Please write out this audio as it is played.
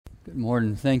Good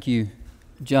morning. Thank you,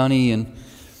 Johnny and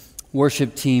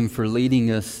worship team, for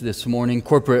leading us this morning.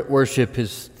 Corporate worship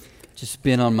has just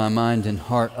been on my mind and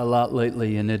heart a lot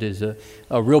lately, and it is a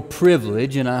real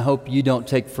privilege, and I hope you don't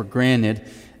take for granted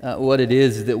what it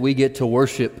is that we get to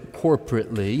worship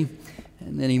corporately,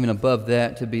 and then even above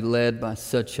that, to be led by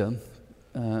such an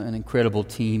incredible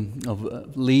team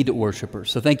of lead worshipers.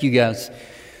 So thank you, guys.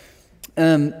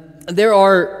 There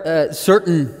are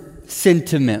certain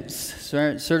sentiments,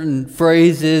 certain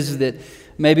phrases that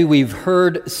maybe we've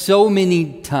heard so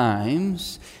many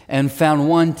times and found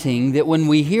wanting that when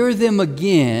we hear them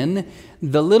again,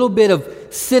 the little bit of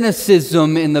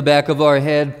cynicism in the back of our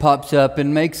head pops up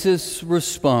and makes us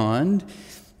respond.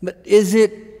 But is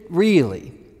it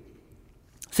really?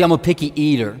 See, I'm a picky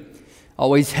eater,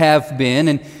 always have been,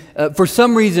 and for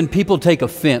some reason people take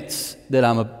offense that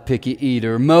I'm a picky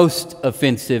eater. Most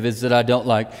offensive is that I don't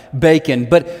like bacon,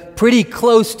 but pretty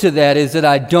close to that is that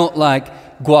I don't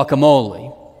like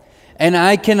guacamole. And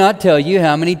I cannot tell you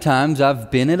how many times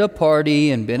I've been at a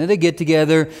party and been at a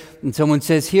get-together and someone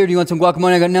says, "Here, do you want some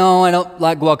guacamole?" I go, "No, I don't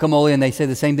like guacamole." And they say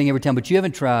the same thing every time, "But you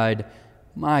haven't tried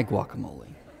my guacamole."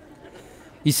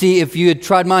 You see, if you had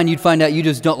tried mine, you'd find out you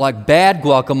just don't like bad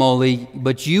guacamole,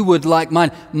 but you would like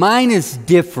mine. Mine is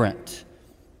different.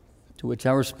 To which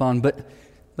I respond, but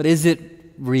is it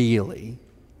really?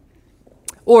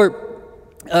 Or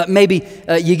maybe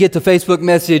you get the Facebook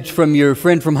message from your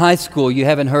friend from high school you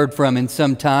haven't heard from in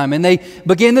some time, and they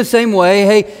begin the same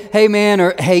way. Hey man,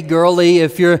 or hey girlie,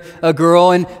 if you're a girl,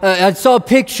 and I saw a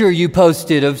picture you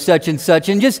posted of such and such,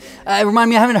 and just remind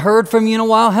me, I haven't heard from you in a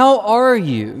while. How are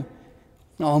you?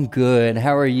 "Oh, I'm good.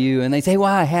 How are you?" And they say,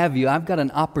 "Well, I have you. I've got an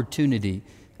opportunity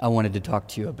I wanted to talk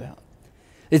to you about.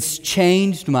 It's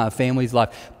changed my family's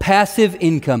life. Passive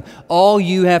income. All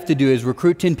you have to do is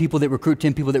recruit 10 people that recruit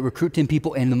 10 people that recruit 10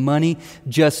 people, and the money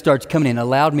just starts coming in.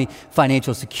 Allowed me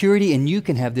financial security, and you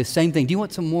can have this same thing. Do you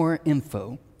want some more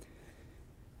info?"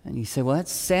 And you say, "Well, that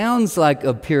sounds like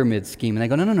a pyramid scheme." And they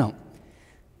go, No.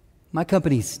 My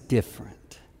company's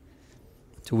different."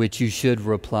 To which you should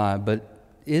reply, "But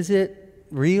is it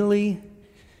really?"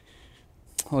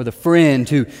 Or the friend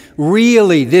who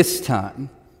really this time,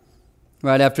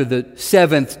 right after the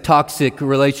 7th toxic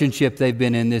relationship they've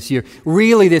been in this year,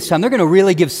 really this time, they're going to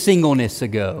really give singleness a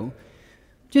go.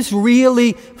 Just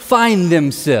really find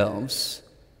themselves.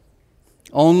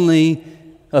 Only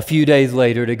a few days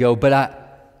later to go, "But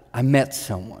I met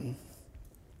someone.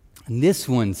 And this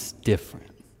one's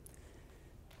different."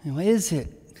 And is it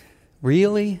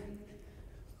really?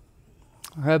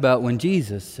 Or how about when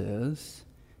Jesus says,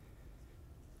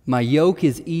 "My yoke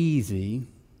is easy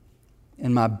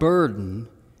and my burden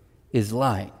is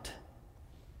light"?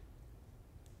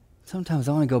 Sometimes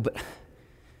I want to go,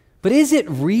 but is it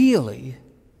really?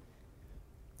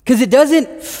 Because it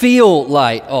doesn't feel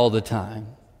light all the time.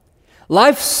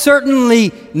 Life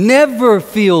certainly never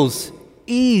feels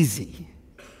easy.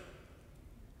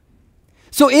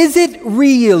 So is it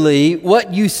really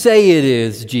what you say it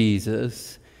is, Jesus?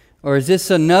 Or is this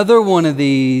another one of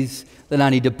these that I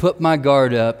need to put my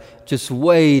guard up, just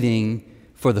waiting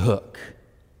for the hook?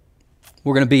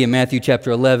 We're going to be in Matthew chapter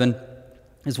 11.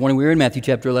 This morning we were in Matthew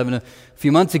chapter 11 a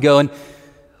few months ago, and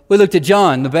we looked at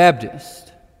John the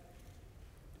Baptist.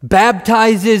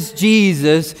 Baptizes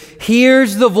Jesus,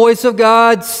 hears the voice of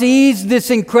God, sees this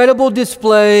incredible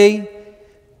display.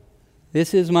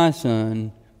 "This is my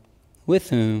son,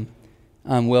 with whom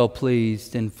I'm well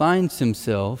pleased," and finds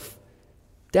himself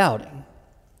doubting.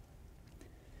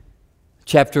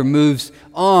 Chapter moves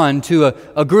on to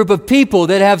a group of people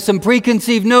that have some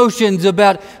preconceived notions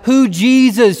about who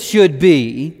Jesus should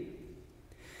be.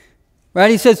 Right?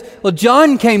 He says, "Well,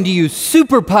 John came to you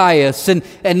super pious and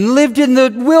lived in the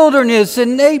wilderness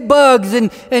and ate bugs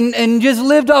and just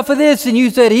lived off of this. And you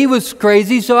said he was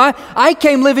crazy. So I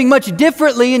came living much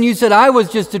differently. And you said I was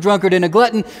just a drunkard and a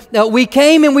glutton. Now, we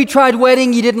came and we tried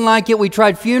wedding. You didn't like it. We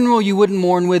tried funeral. You wouldn't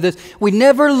mourn with us. We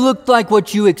never looked like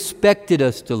what you expected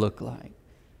us to look like."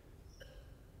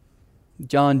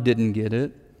 John didn't get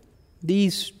it.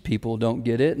 These people don't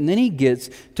get it. And then he gets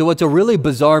to what's a really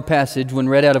bizarre passage when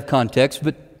read out of context,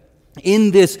 but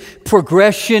in this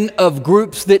progression of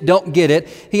groups that don't get it,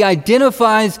 he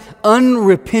identifies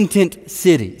unrepentant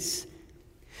cities,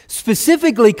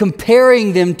 specifically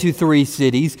comparing them to 3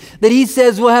 cities that he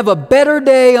says will have a better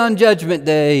day on Judgment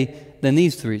Day than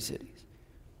these 3 cities.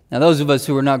 Now, those of us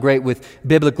who are not great with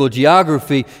biblical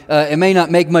geography, it may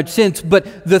not make much sense,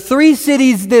 but the 3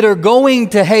 cities that are going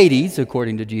to Hades,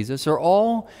 according to Jesus, are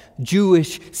all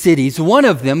Jewish cities. One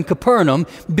of them, Capernaum,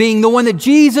 being the one that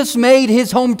Jesus made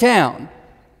his hometown,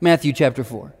 Matthew chapter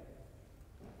 4.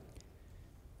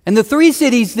 And the three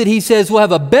cities that he says will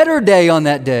have a better day on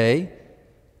that day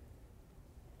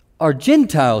are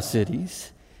Gentile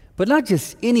cities, but not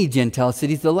just any Gentile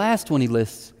cities. The last one he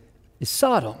lists is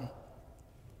Sodom.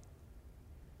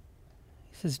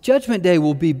 He says Judgment Day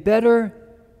will be better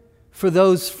for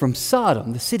those from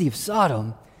Sodom, the city of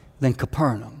Sodom, than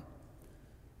Capernaum.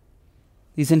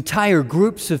 These entire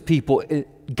groups of people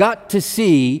got to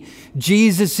see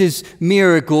Jesus'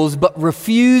 miracles, but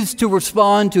refused to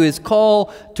respond to his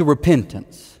call to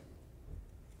repentance.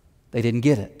 They didn't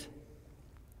get it.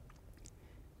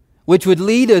 Which would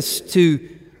lead us to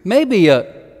maybe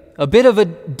a bit of a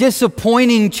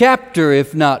disappointing chapter,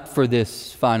 if not for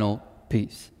this final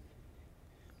piece.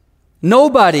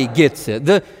 Nobody gets it.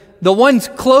 The ones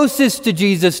closest to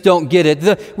Jesus don't get it.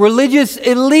 The religious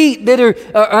elite that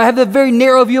have a very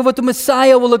narrow view of what the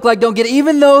Messiah will look like don't get it.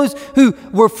 Even those who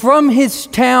were from his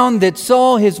town that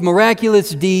saw his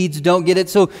miraculous deeds don't get it.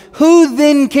 So who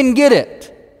then can get it?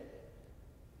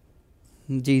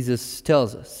 And Jesus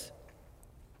tells us.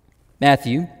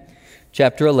 Matthew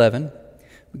chapter 11,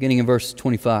 beginning in verse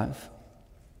 25.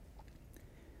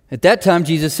 At that time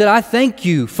Jesus said, I thank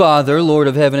you, Father, Lord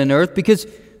of heaven and earth, because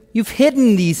you've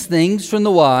hidden these things from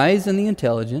the wise and the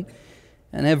intelligent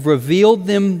and have revealed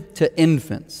them to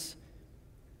infants.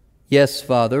 Yes,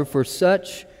 Father, for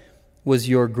such was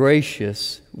your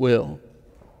gracious will.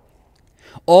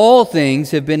 All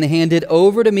things have been handed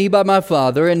over to me by my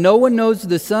Father, and no one knows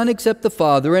the Son except the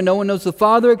Father, and no one knows the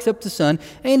Father except the Son,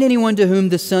 and anyone to whom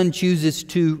the Son chooses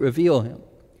to reveal him.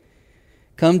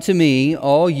 Come to me,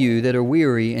 all you that are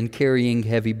weary and carrying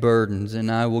heavy burdens, and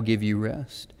I will give you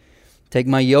rest. Take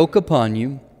my yoke upon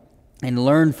you and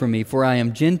learn from me, for I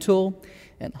am gentle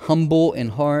and humble in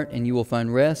heart, and you will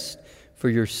find rest for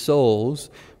your souls.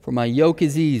 For my yoke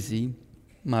is easy,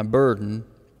 my burden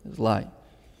is light.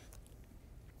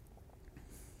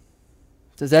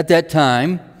 It says at that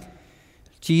time,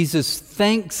 Jesus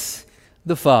thanks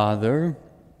the Father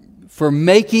for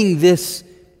making this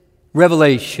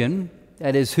revelation,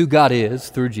 that is who God is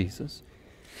through Jesus,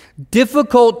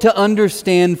 difficult to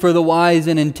understand for the wise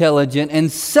and intelligent,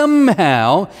 and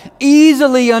somehow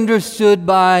easily understood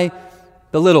by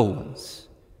the little ones.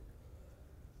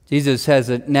 Jesus has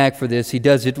a knack for this. He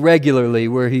does it regularly,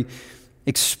 where he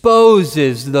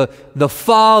exposes the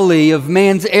folly of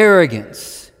man's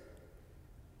arrogance.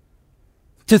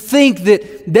 To think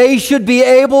that they should be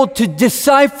able to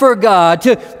decipher God,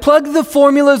 to plug the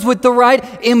formulas with the right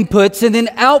inputs, and then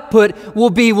output will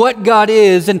be what God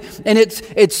is. And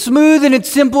it's smooth and it's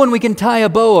simple, and we can tie a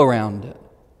bow around it.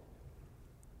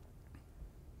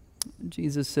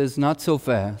 Jesus says, not so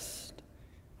fast.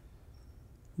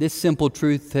 This simple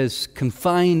truth has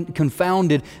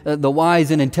confounded the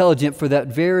wise and intelligent for that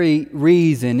very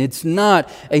reason. It's not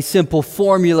a simple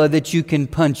formula that you can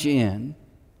punch in.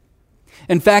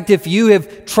 In fact, if you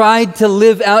have tried to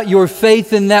live out your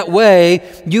faith in that way,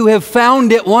 you have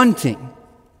found it wanting.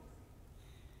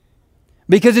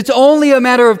 Because it's only a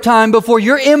matter of time before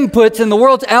your inputs and the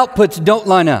world's outputs don't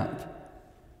line up.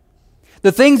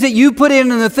 The things that you put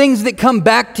in and the things that come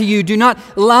back to you do not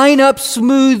line up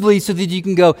smoothly so that you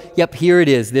can go, yep, here it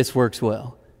is, this works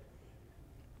well.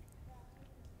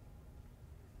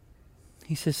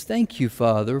 He says, thank you,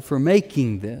 Father, for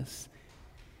making this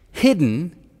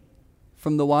hidden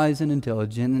from the wise and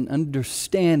intelligent and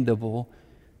understandable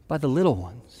by the little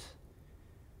ones.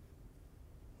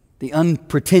 The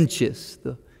unpretentious,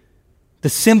 the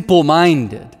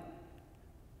simple-minded.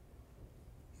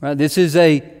 Right? This is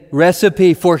a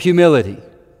recipe for humility.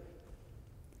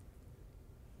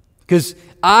 Because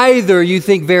either you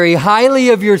think very highly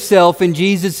of yourself and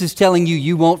Jesus is telling you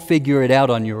you won't figure it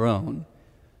out on your own,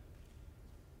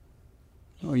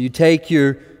 or you take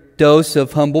your dose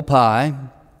of humble pie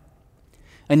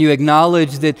and you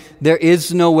acknowledge that there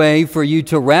is no way for you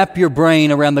to wrap your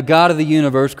brain around the God of the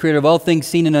universe, creator of all things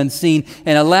seen and unseen,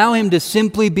 and allow Him to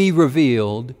simply be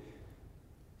revealed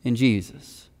in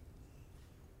Jesus.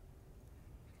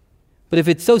 But if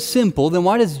it's so simple, then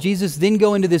why does Jesus then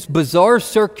go into this bizarre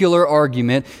circular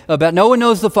argument about no one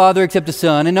knows the Father except the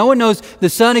Son, and no one knows the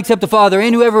Son except the Father,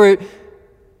 and whoever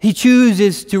He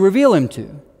chooses to reveal Him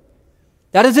to?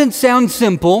 That doesn't sound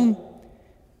simple.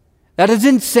 That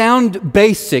doesn't sound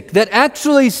basic. That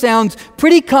actually sounds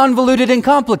pretty convoluted and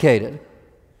complicated.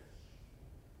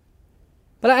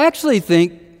 But I actually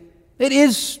think it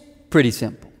is pretty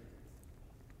simple.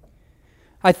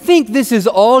 I think this is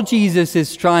all Jesus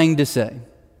is trying to say.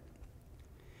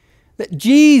 That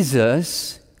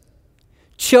Jesus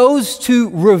chose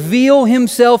to reveal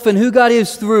Himself and who God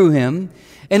is through Him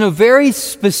in a very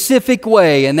specific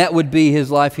way, and that would be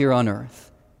His life here on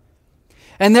earth.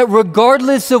 And that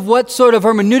regardless of what sort of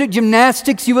hermeneutic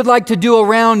gymnastics you would like to do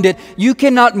around it, you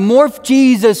cannot morph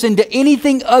Jesus into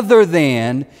anything other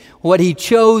than what He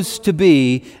chose to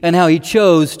be and how He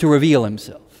chose to reveal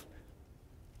Himself.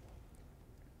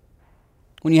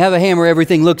 When you have a hammer,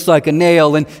 everything looks like a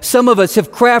nail, and some of us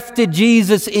have crafted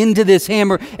Jesus into this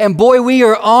hammer, and boy, we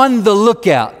are on the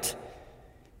lookout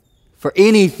for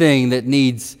anything that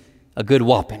needs a good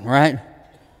whopping, right?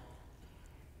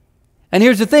 And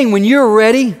here's the thing, when you're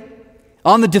ready,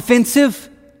 on the defensive,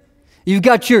 you've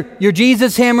got your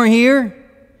Jesus hammer here,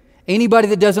 anybody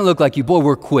that doesn't look like you, boy,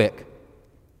 we're quick.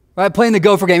 Right? Playing the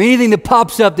gopher game, anything that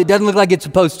pops up that doesn't look like it's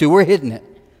supposed to, we're hitting it.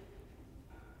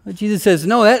 But Jesus says,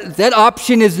 no, that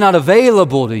option is not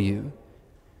available to you.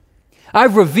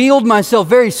 I've revealed myself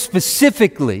very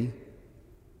specifically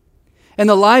in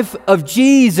the life of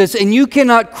Jesus, and you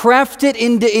cannot craft it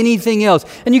into anything else.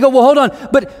 And you go, well, hold on,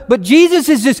 but Jesus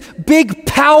is this big,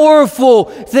 powerful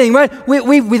thing, right?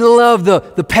 We love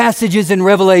the passages in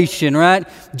Revelation, right?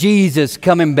 Jesus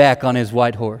coming back on His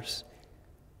white horse,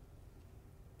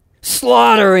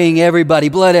 slaughtering everybody,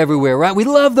 blood everywhere, right? We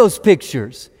love those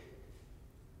pictures.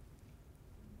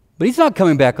 But He's not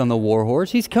coming back on the war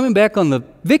horse. He's coming back on the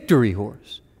victory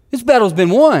horse. This battle's been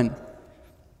won.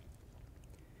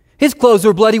 His clothes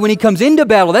are bloody when He comes into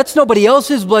battle. That's nobody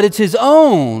else's blood. It's His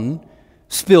own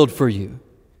spilled for you.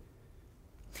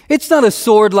 It's not a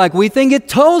sword like we think. It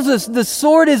tells us the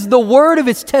sword is the word of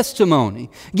His testimony.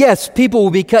 Yes, people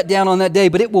will be cut down on that day,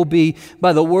 but it will be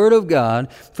by the word of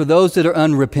God for those that are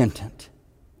unrepentant.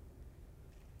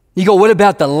 You go, what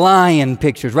about the lion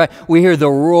pictures, right? We hear the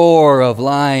roar of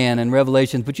lion in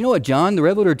Revelations. But you know what John, the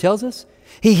Revelator, tells us?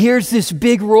 He hears this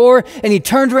big roar, and he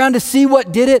turns around to see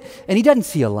what did it, and he doesn't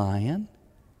see a lion.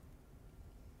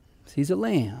 He sees a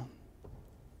lamb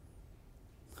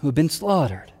who had been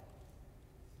slaughtered.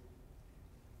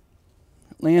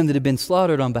 A lamb that had been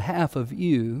slaughtered on behalf of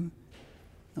you,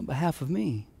 on behalf of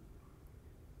me.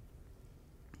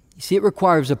 You see, it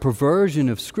requires a perversion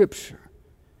of Scripture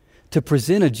to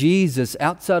present a Jesus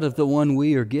outside of the one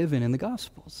we are given in the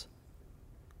Gospels.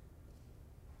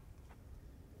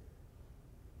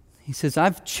 He says,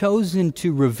 I've chosen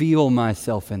to reveal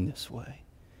myself in this way.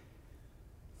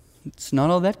 It's not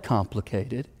all that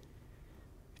complicated.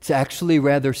 It's actually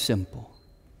rather simple.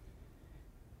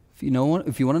 If you want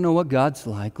to know what God's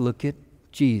like, look at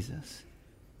Jesus.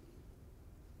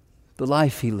 The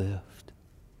life He lived.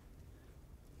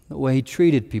 The way He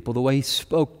treated people. The way He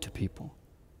spoke to people.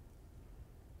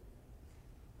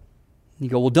 You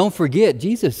go, well, don't forget,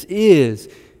 Jesus is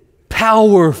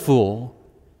powerful.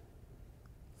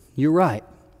 You're right.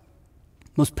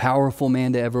 Most powerful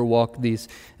man to ever walk this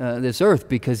earth,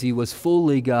 because He was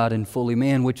fully God and fully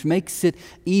man, which makes it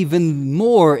even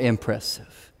more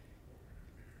impressive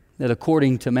that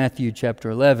according to Matthew chapter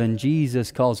 11,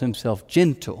 Jesus calls Himself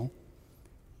gentle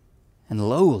and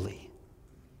lowly.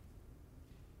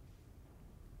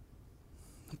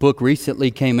 A book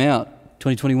recently came out,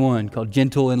 2021, called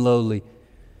Gentle and Lowly.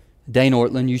 Dane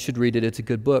Ortland, you should read it. It's a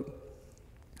good book.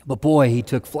 But boy, he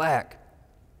took flack.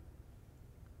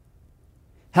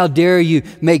 How dare you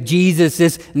make Jesus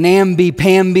this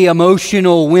namby-pamby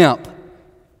emotional wimp?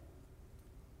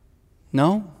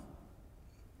 No,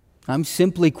 I'm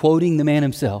simply quoting the man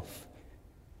himself.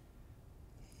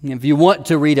 If you want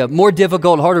to read a more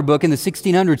difficult, harder book, in the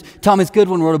 1600s, Thomas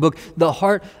Goodwin wrote a book, The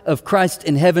Heart of Christ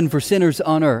in Heaven for Sinners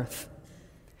on Earth.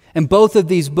 And both of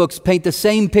these books paint the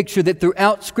same picture, that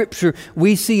throughout Scripture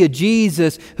we see a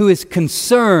Jesus who is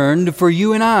concerned for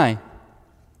you and I.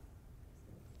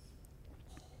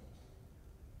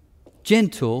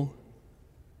 Gentle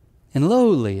and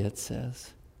lowly, it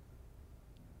says.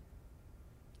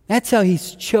 That's how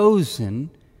He's chosen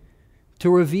to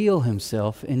reveal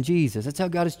Himself in Jesus. That's how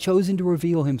God has chosen to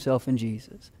reveal Himself in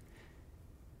Jesus.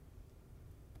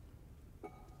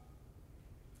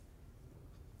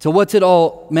 So what's it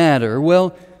all matter?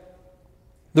 Well,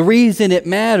 the reason it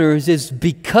matters is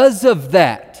because of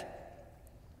that.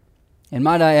 And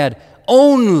might I add,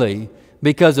 only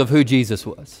because of who Jesus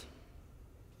was.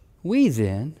 We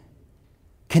then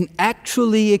can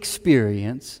actually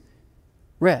experience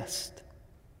rest.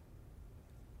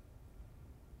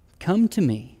 Come to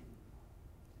me,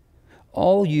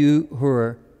 all you who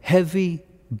are heavy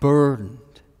burdened.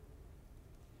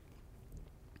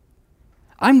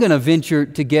 I'm going to venture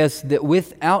to guess that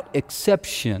without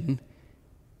exception,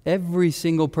 every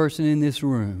single person in this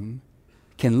room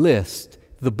can list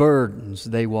the burdens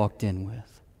they walked in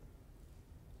with.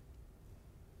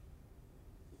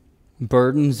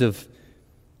 Burdens of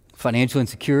financial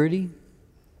insecurity,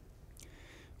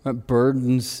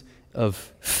 burdens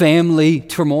of family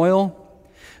turmoil,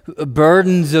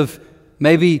 burdens of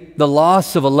maybe the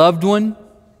loss of a loved one.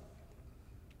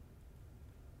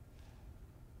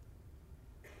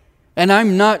 And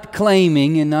I'm not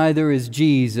claiming, and neither is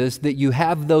Jesus, that you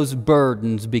have those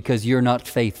burdens because you're not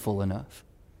faithful enough.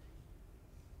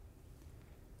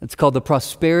 It's called the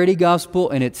prosperity gospel,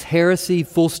 and it's heresy,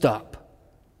 full stop.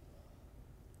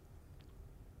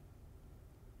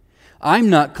 I'm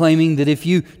not claiming that if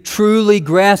you truly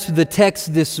grasp the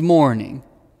text this morning,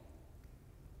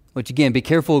 which again, be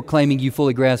careful claiming you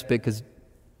fully grasp it because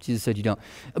Jesus said you don't.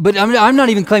 But I'm not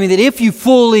even claiming that if you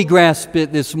fully grasp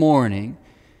it this morning,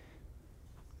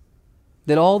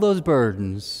 that all those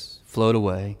burdens float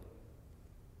away.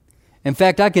 In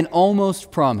fact, I can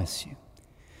almost promise you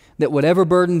that whatever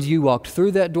burdens you walked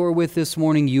through that door with this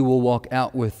morning, you will walk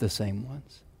out with the same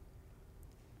ones.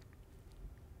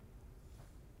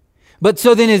 But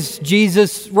so then is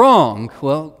Jesus wrong?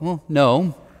 Well,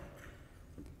 no.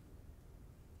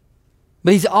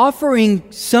 But He's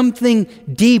offering something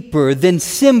deeper than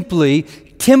simply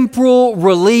temporal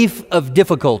relief of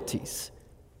difficulties.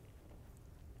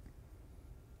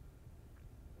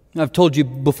 I've told you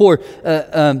before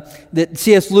that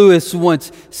C.S. Lewis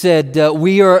once said,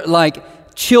 we are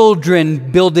like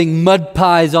children building mud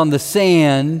pies on the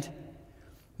sand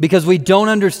because we don't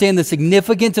understand the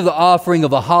significance of the offering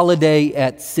of a holiday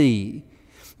at sea.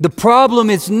 The problem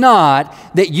is not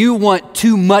that you want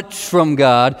too much from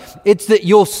God, it's that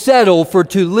you'll settle for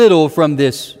too little from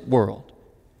this world.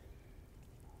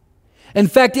 In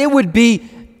fact, it would be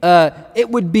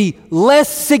less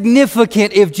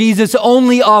significant if Jesus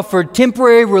only offered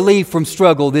temporary relief from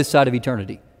struggle this side of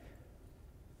eternity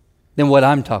than what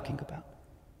I'm talking about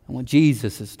and what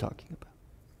Jesus is talking about.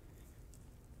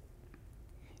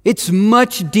 It's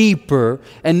much deeper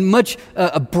and much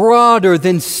broader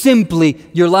than simply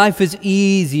your life is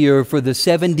easier for the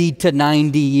 70 to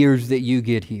 90 years that you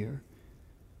get here.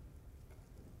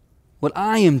 What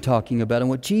I am talking about and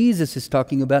what Jesus is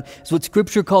talking about is what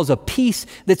Scripture calls a peace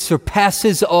that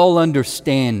surpasses all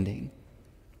understanding.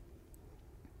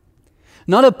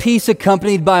 Not a peace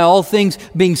accompanied by all things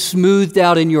being smoothed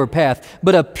out in your path,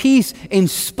 but a peace in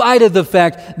spite of the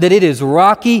fact that it is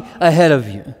rocky ahead of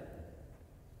you.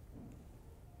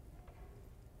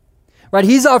 Right?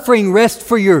 He's offering rest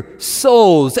for your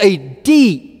souls, a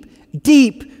deep,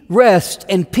 deep rest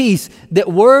and peace that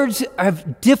words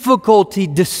have difficulty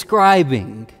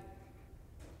describing.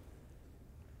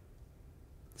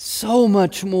 So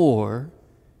much more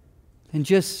than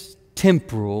just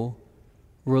temporal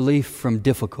relief from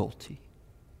difficulty.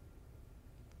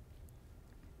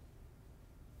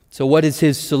 So what is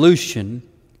His solution?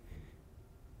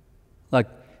 Like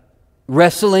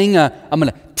wrestling, I'm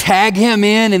going to tag him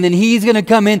in, and then he's going to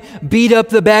come in, beat up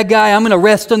the bad guy. I'm going to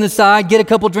rest on the side, get a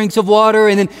couple drinks of water,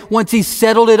 and then once he's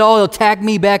settled it all, he'll tag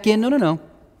me back in. No.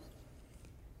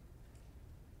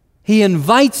 He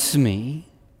invites me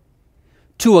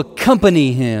to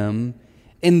accompany him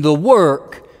in the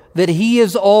work that he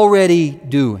is already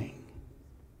doing.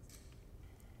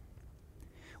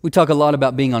 We talk a lot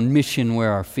about being on mission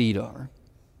where our feet are.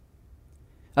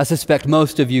 I suspect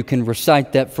most of you can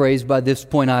recite that phrase by this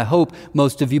point. I hope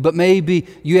most of you, but maybe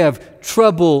you have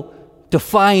trouble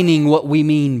defining what we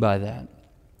mean by that.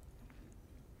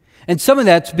 And some of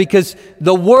that's because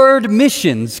the word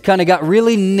missions kind of got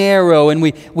really narrow and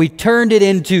we turned it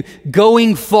into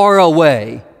going far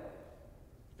away.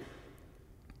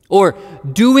 Or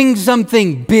doing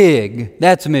something big.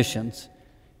 That's missions.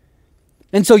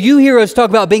 And so you hear us talk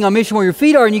about being on mission where your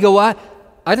feet are and you go, well,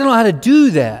 I don't know how to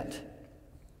do that.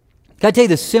 Can I tell you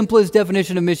the simplest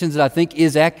definition of missions that I think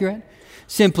is accurate?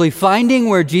 Simply finding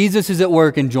where Jesus is at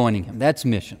work and joining Him. That's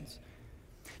missions.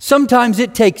 Sometimes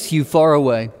it takes you far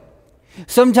away.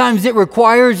 Sometimes it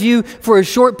requires you for a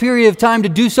short period of time to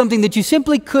do something that you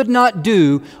simply could not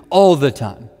do all the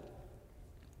time.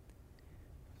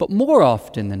 But more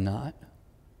often than not,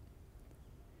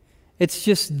 it's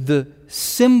just the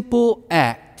simple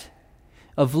act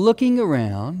of looking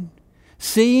around,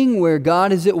 seeing where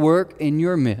God is at work in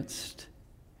your midst,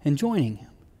 and joining Him.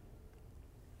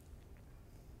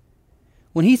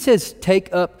 When He says,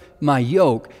 take up my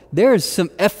yoke, there is some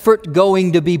effort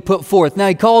going to be put forth. Now,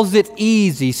 He calls it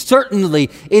easy. Certainly,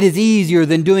 it is easier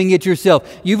than doing it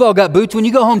yourself. You've all got boots. When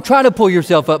you go home, try to pull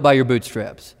yourself up by your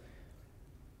bootstraps.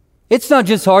 It's not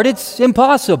just hard, it's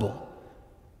impossible.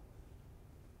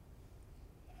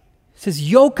 He says,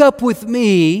 yoke up with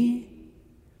me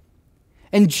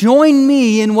and join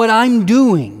me in what I'm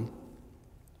doing.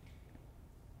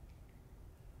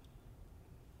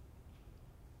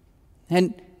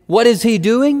 And what is He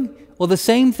doing? Well, the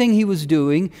same thing he was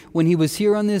doing when he was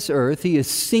here on this earth. He is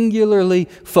singularly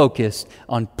focused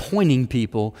on pointing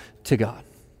people to God.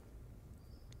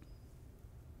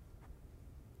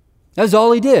 That's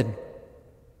all he did.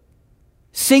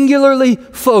 Singularly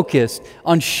focused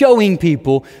on showing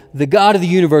people the God of the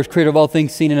universe, creator of all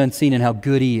things seen and unseen, and how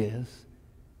good he is.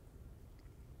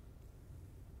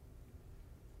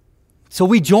 So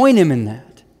we join him in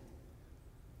that.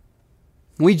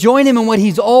 We join him in what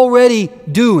he's already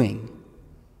doing.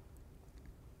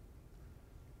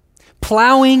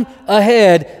 Plowing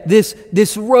ahead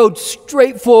this road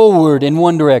straight forward in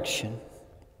one direction.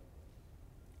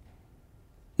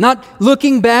 Not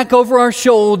looking back over our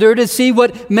shoulder to see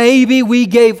what maybe we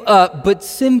gave up, but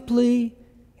simply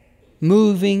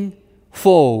moving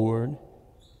forward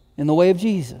in the way of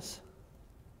Jesus.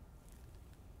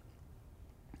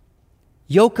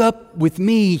 Yoke up with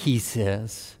me, he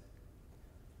says.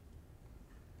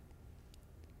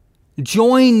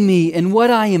 Join me in what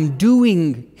I am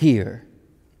doing here.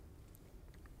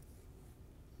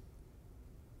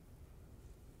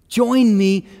 Join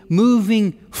me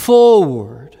moving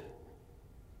forward.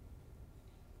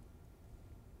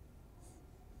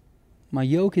 My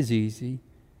yoke is easy.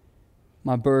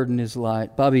 My burden is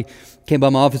light. Bobby came by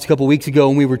my office a couple weeks ago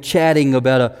and we were chatting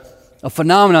about a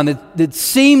phenomenon that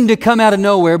seemed to come out of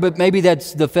nowhere, but maybe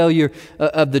that's the failure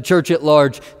of the church at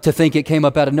large to think it came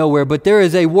up out of nowhere. But there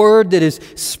is a word that has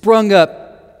sprung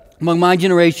up among my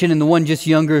generation and the one just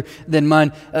younger than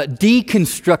mine,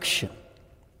 deconstruction.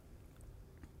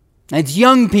 It's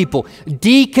young people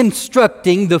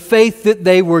deconstructing the faith that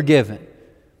they were given.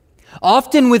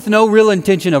 Often with no real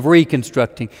intention of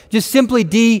reconstructing, just simply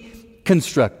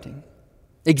deconstructing.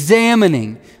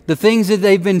 Examining the things that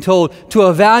they've been told to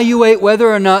evaluate whether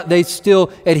or not they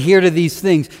still adhere to these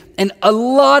things. And a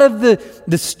lot of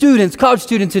the students, college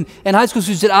students and high school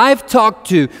students that I've talked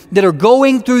to that are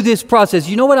going through this process,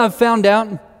 you know what I've found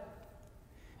out?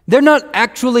 They're not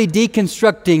actually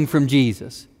deconstructing from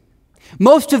Jesus.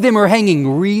 Most of them are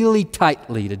hanging really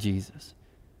tightly to Jesus.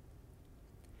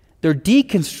 They're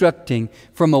deconstructing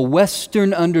from a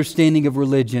Western understanding of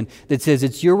religion that says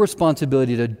it's your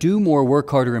responsibility to do more, work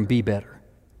harder, and be better.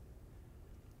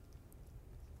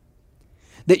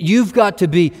 That you've got to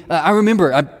be, I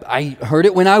remember, I heard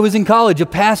it when I was in college, a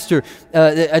pastor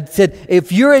said,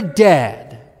 if you're a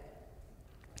dad,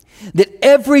 that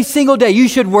every single day you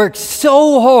should work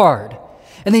so hard.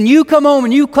 And then you come home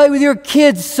and you play with your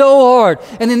kids so hard.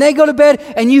 And then they go to bed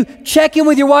and you check in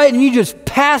with your wife and you just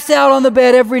pass out on the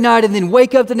bed every night and then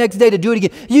wake up the next day to do it again.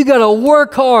 You got to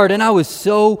work hard. And I was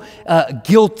so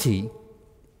guilty.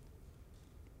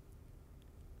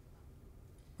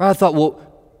 I thought, well,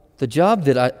 the job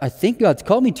that I think God's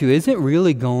called me to isn't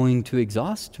really going to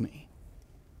exhaust me.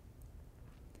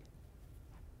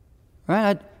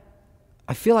 Right?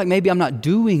 I feel like maybe I'm not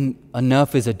doing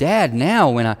enough as a dad now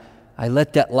when I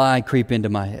let that lie creep into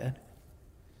my head.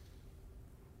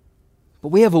 But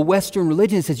we have a Western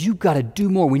religion that says you've got to do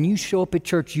more. When you show up at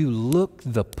church, you look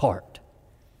the part.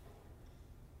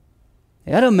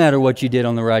 It doesn't matter what you did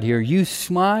on the ride here. You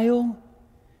smile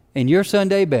in your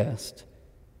Sunday best,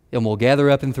 and we'll gather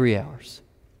up in 3 hours.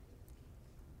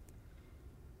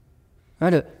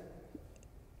 Right?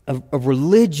 A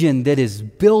religion that is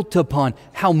built upon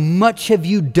how much have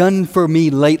you done for me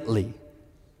lately?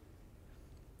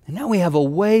 And now we have a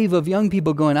wave of young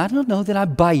people going, I don't know that I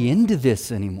buy into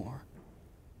this anymore.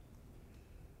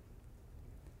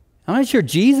 I'm not sure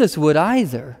Jesus would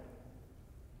either.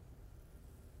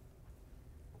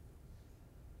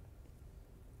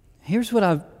 Here's what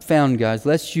I've found, guys,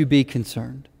 lest you be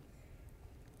concerned.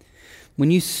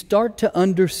 When you start to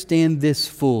understand this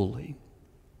fully,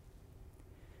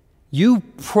 you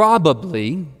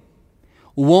probably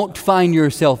won't find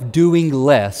yourself doing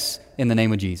less in the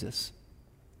name of Jesus.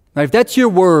 Right? If that's your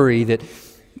worry, that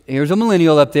here's a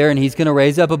millennial up there and he's going to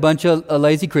raise up a bunch of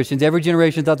lazy Christians. Every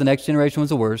generation thought the next generation was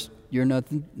the worst. You're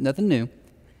nothing new.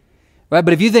 Right?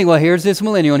 But if you think, well, here's this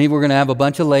millennial and we're going to have a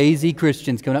bunch of lazy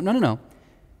Christians coming up. No.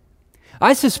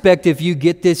 I suspect if you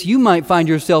get this, you might find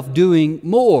yourself doing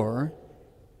more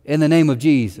in the name of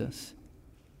Jesus.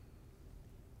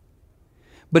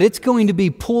 But it's going to be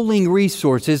pulling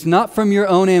resources, not from your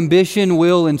own ambition,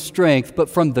 will, and strength, but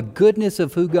from the goodness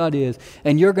of who God is.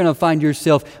 And you're going to find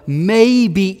yourself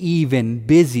maybe even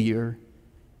busier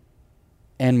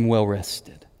and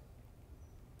well-rested.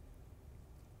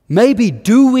 Maybe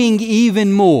doing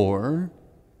even more,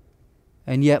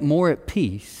 and yet more at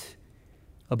peace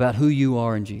about who you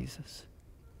are in Jesus.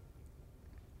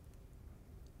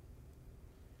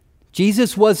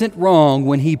 Jesus wasn't wrong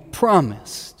when he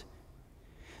promised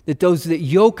that those that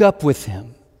yoke up with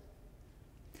him,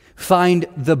 find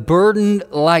the burden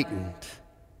lightened,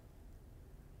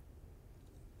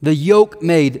 the yoke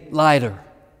made lighter,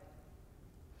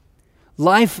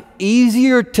 life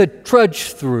easier to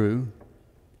trudge through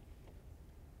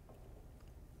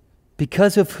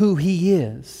because of who He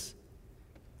is.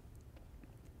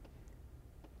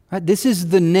 Right? This is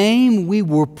the name we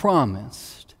were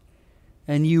promised,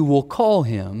 and you will call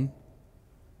Him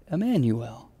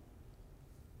Emmanuel.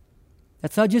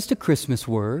 That's not just a Christmas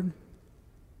word.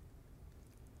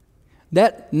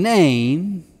 That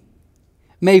name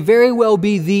may very well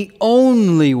be the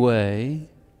only way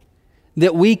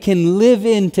that we can live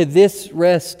into this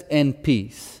rest and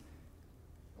peace.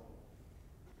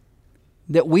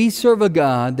 That we serve a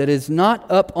God that is not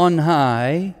up on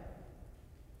high,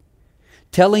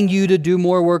 telling you to do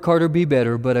more, work harder, be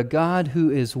better, but a God who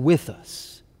is with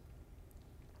us,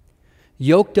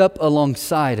 yoked up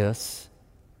alongside us,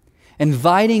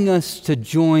 inviting us to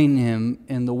join Him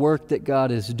in the work that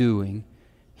God is doing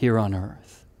here on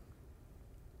earth.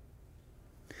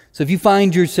 So if you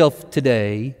find yourself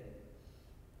today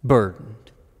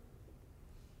burdened,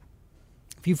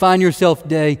 if you find yourself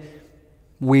today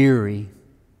weary,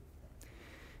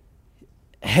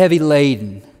 heavy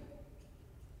laden,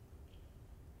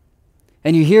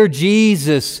 and you hear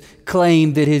Jesus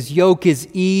claim that His yoke is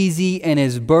easy and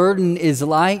His burden is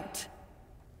light,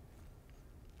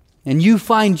 and you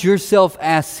find yourself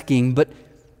asking, but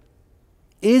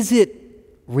is it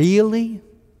really?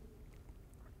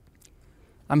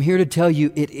 I'm here to tell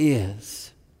you it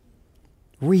is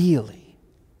really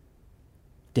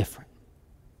different.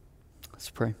 Let's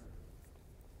pray.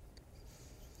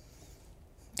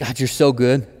 God, You're so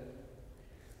good,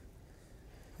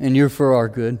 and You're for our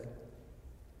good.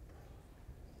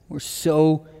 We're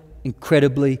so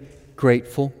incredibly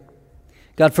grateful.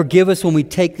 God, forgive us when we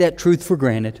take that truth for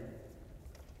granted.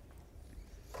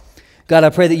 God, I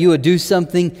pray that You would do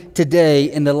something today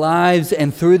in the lives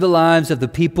and through the lives of the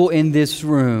people in this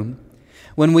room.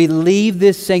 When we leave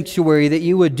this sanctuary, that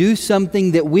You would do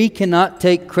something that we cannot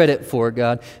take credit for,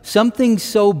 God. Something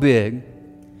so big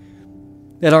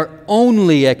that our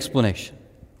only explanation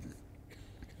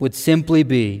would simply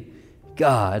be,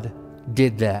 God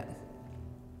did that.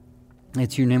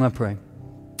 It's Your name I pray.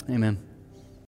 Amen.